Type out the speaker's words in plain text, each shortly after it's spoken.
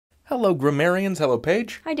Hello, grammarians. Hello,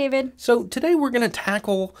 Paige. Hi, David. So today we're going to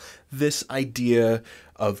tackle this idea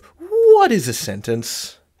of what is a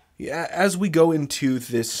sentence as we go into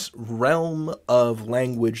this realm of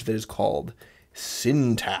language that is called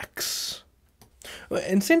syntax.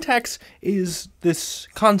 And syntax is this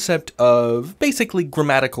concept of basically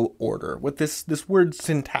grammatical order. What this word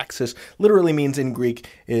syntaxis literally means in Greek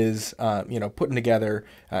is, putting together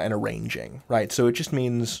and arranging, right? So it just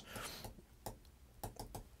means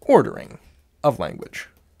ordering of language.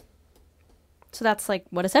 So that's like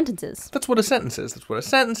what a sentence is. That's what a sentence is. That's what a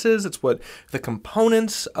sentence is. It's what the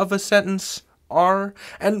components of a sentence are.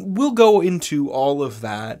 And we'll go into all of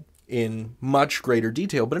that in much greater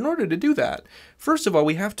detail. But in order to do that, first of all,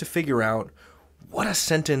 we have to figure out what a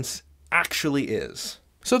sentence actually is.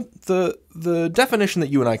 So the definition that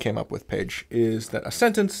you and I came up with, Paige, is that a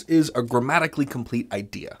sentence is a grammatically complete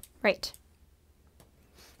idea. Right.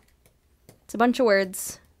 It's a bunch of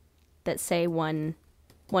words that say one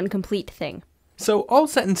complete thing. So all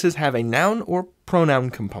sentences have a noun or pronoun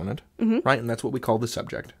component, right? And that's what we call the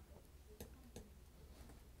subject.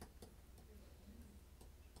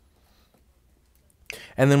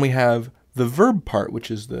 And then we have the verb part, which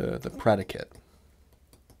is the predicate.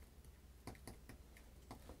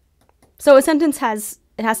 So a sentence has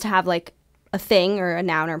to have like a thing or a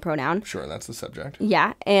noun or a pronoun. Sure, that's the subject.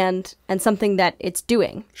 Yeah, and something that it's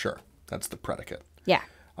doing. Sure, that's the predicate. Yeah.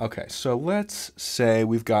 Okay, so let's say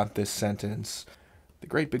we've got this sentence. The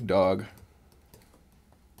great big dog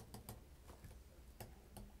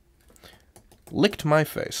licked my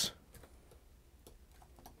face.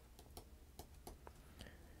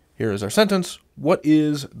 Here is our sentence. What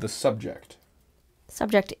is the subject?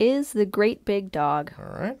 Subject is the great big dog.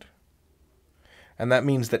 All right. And that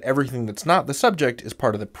means that everything that's not the subject is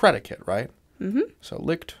part of the predicate, right? Mm-hmm. So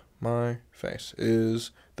licked my face is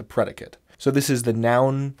the predicate. So this is the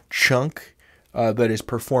noun chunk that is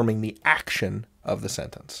performing the action of the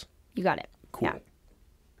sentence. You got it. Cool. Yeah.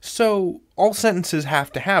 So all sentences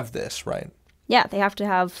have to have this, right? Yeah, they have to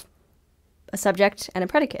have a subject and a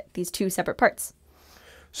predicate, these two separate parts.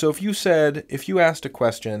 So if you asked a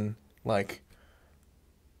question like,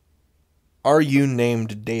 are you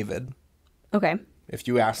named David? Okay. If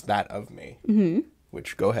you asked that of me,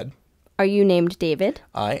 which, go ahead. Are you named David?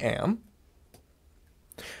 I am.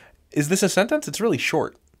 Is this a sentence? It's really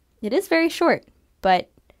short. It is very short, but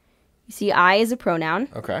you see I is a pronoun.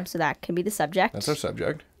 Okay. So that can be the subject. That's our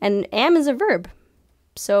subject. And am is a verb.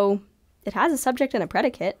 So it has a subject and a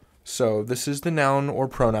predicate. So this is the noun or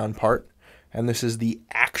pronoun part, and this is the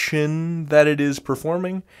action that it is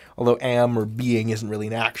performing. Although am or being isn't really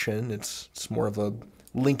an action. It's more of a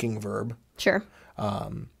linking verb. Sure.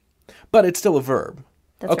 But it's still a verb.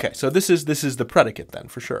 That's okay, right. so this is the predicate then,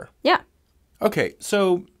 for sure. Yeah. Okay,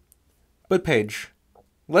 so, but Paige,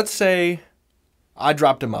 let's say I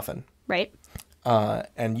dropped a muffin. Right.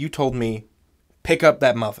 And you told me, pick up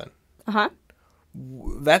that muffin. Uh-huh.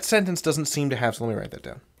 That sentence doesn't seem to have, so let me write that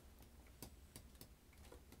down.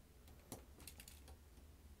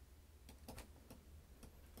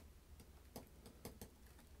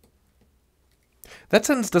 That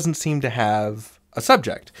sentence doesn't seem to have a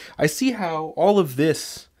subject. I see how all of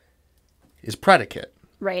this is predicate.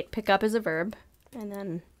 Right. Pick up is a verb.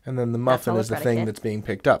 And then the muffin is the thing predicate. that's being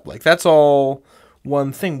picked up. Like, that's all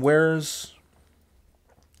one thing. What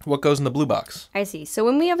goes in the blue box? I see. So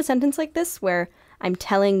when we have a sentence like this where I'm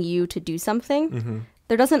telling you to do something,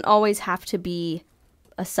 there doesn't always have to be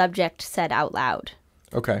a subject said out loud.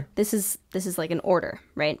 Okay. This is like an order,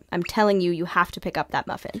 right? I'm telling you, you have to pick up that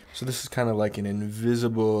muffin. So this is kind of like an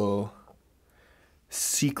invisible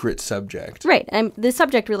secret subject. Right. And the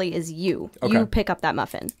subject really is you. Okay. You pick up that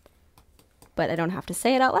muffin. But I don't have to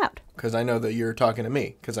say it out loud. Because I know that you're talking to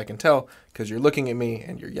me. Because I can tell. Because you're looking at me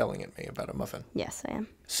and you're yelling at me about a muffin. Yes, I am.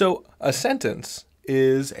 So a sentence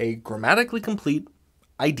is a grammatically complete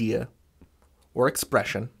idea or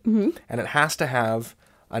expression. And it has to have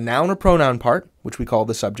a noun or pronoun part, which we call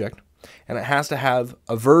the subject. And it has to have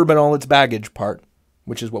a verb and all its baggage part,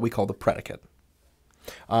 which is what we call the predicate.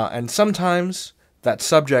 And sometimes that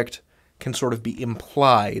subject can sort of be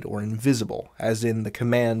implied or invisible, as in the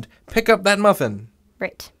command, pick up that muffin.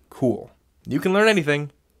 Right. Cool. You can learn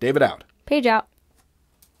anything. David out. Page out.